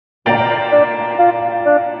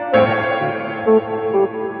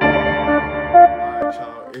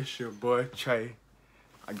It's your boy Trey.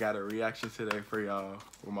 I got a reaction today for y'all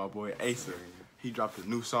with my boy Asa. He dropped a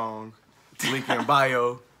new song, link in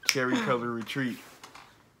bio, Cherry Color Retreat.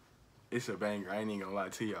 It's a banger, I ain't even gonna lie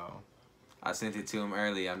to y'all. I sent it to him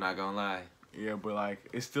early, I'm not gonna lie. Yeah, but like,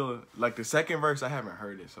 it's still, like the second verse, I haven't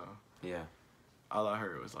heard it, so. Yeah. All I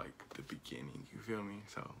heard was like the beginning, you feel me?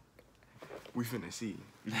 So, we finna see.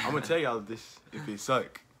 I'm gonna tell y'all this if it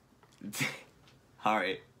suck.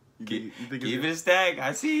 Alright. You think Keep it stacked.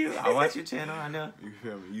 I see you. I watch your channel. I know. You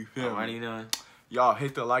feel me? You feel me? I already know. Y'all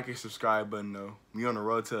hit the like and subscribe button though. We on the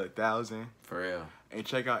road to 1,000. For real. And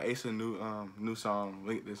check out Asa New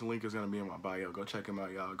Song. This link is gonna be in my bio. Go check him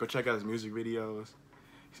out, y'all. Go check out his music videos.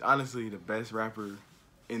 He's honestly the best rapper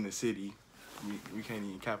in the city. We can't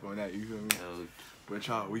even cap on that. You feel me? No. But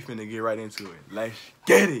y'all, we finna get right into it. Let's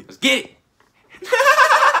get it. Let's get it.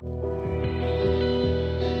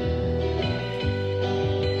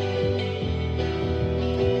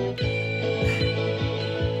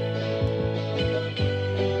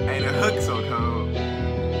 Hook so cold.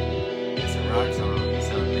 It's a rock song. It's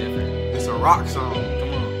something different. It's a rock song.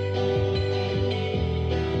 Come on.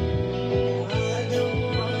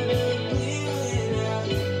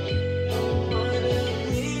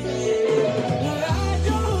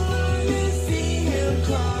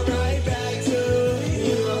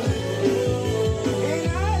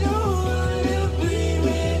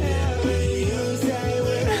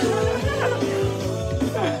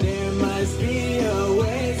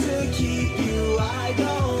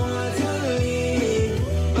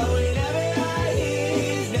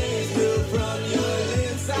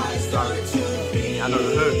 I know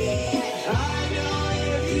the hook.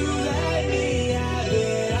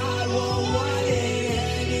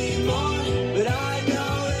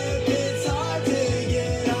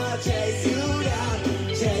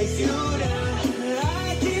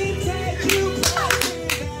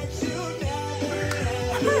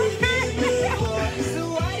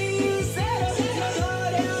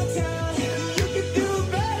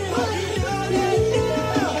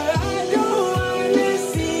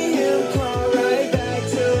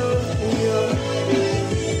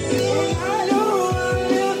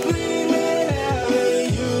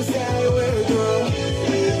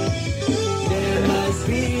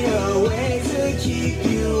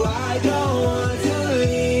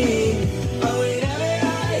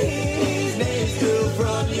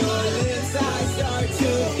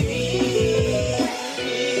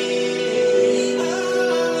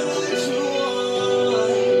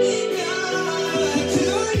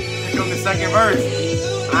 Second verse,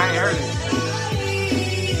 I ain't heard it.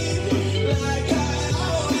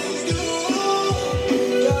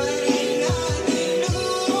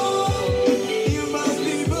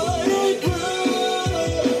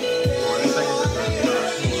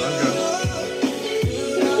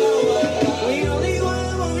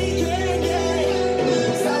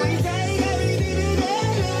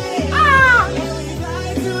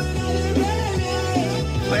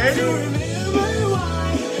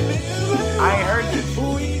 I ain't heard this.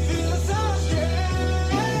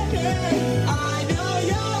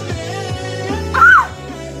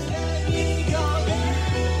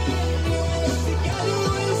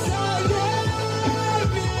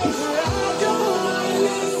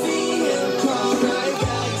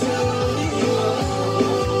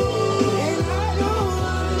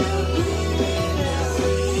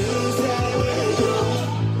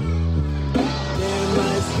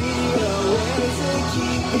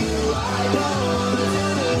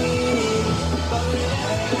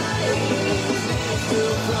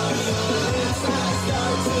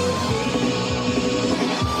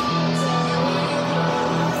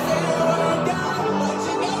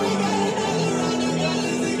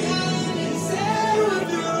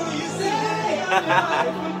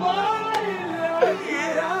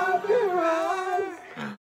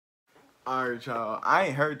 Alright, y'all. I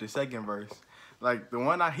ain't heard the second verse. Like, the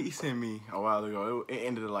one he sent me a while ago, it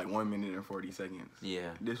ended at like 1 minute and 40 seconds.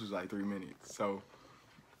 Yeah. This was like 3 minutes. So,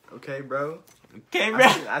 okay, bro. Okay, bro.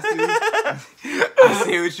 I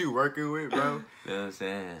see what you working with, bro. You know what I'm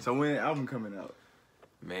saying? So, when the album coming out?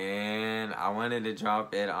 Man, I wanted to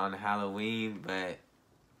drop it on Halloween, but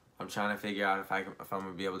I'm trying to figure out if I'm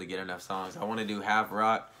gonna be able to get enough songs. I want to do half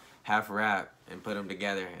rock, half rap, and put them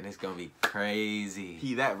together, and it's gonna be crazy.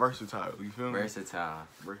 He that versatile, you feel me? Versatile.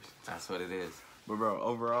 That's what it is. But bro,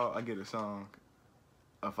 overall, I get a song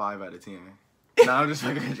a 5 out of 10. Nah, I'm just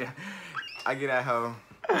fucking. I get that hoe.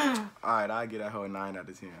 Alright, I get that hoe a 9 out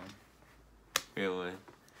of 10. Real one.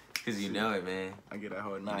 Cause you know it, man. I get that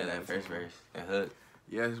hoe a 9 you know out that of 10. first verse, that hook.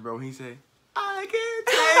 Yes, bro. He said, I can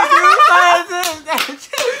take you.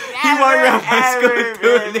 He walked around my school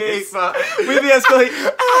doing this. We be at school.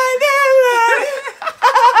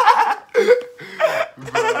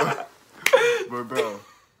 Bro,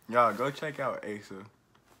 y'all go check out Asa.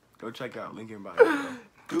 Go check out Linkin Bio. Bro.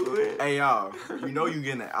 Do it. Hey y'all, you know you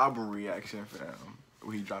getting an album reaction for him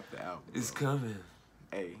when he dropped the album. Bro. It's coming.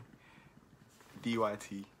 Hey,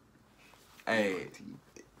 DYT. Hey,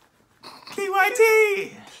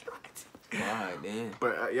 DYT. God damn.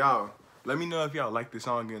 But y'all, let me know if y'all like the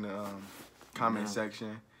song in the comment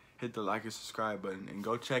section. Hit the like and subscribe button and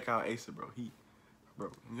go check out Asa, bro. He's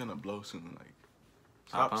gonna blow soon. Like,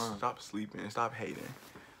 stop sleeping and stop hating.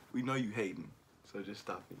 We know you hating, so just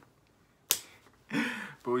stop it.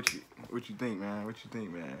 But what you think, man? What you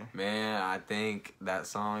think, man? Man, I think that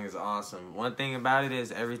song is awesome. One thing about it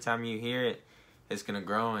is every time you hear it, it's gonna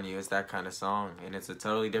grow on you. It's that kind of song, and it's a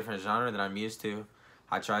totally different genre that I'm used to.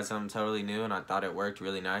 I tried something totally new, and I thought it worked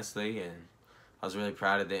really nicely, and I was really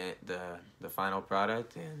proud of the final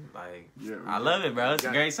product, and like I love it, bro. It's a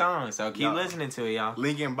great song, so keep listening to it, y'all.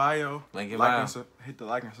 Link in bio. Link in bio. Hit the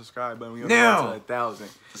like and subscribe button. We almost at 1,000.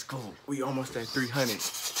 Let's go. We almost at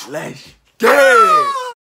 300. Let's get it.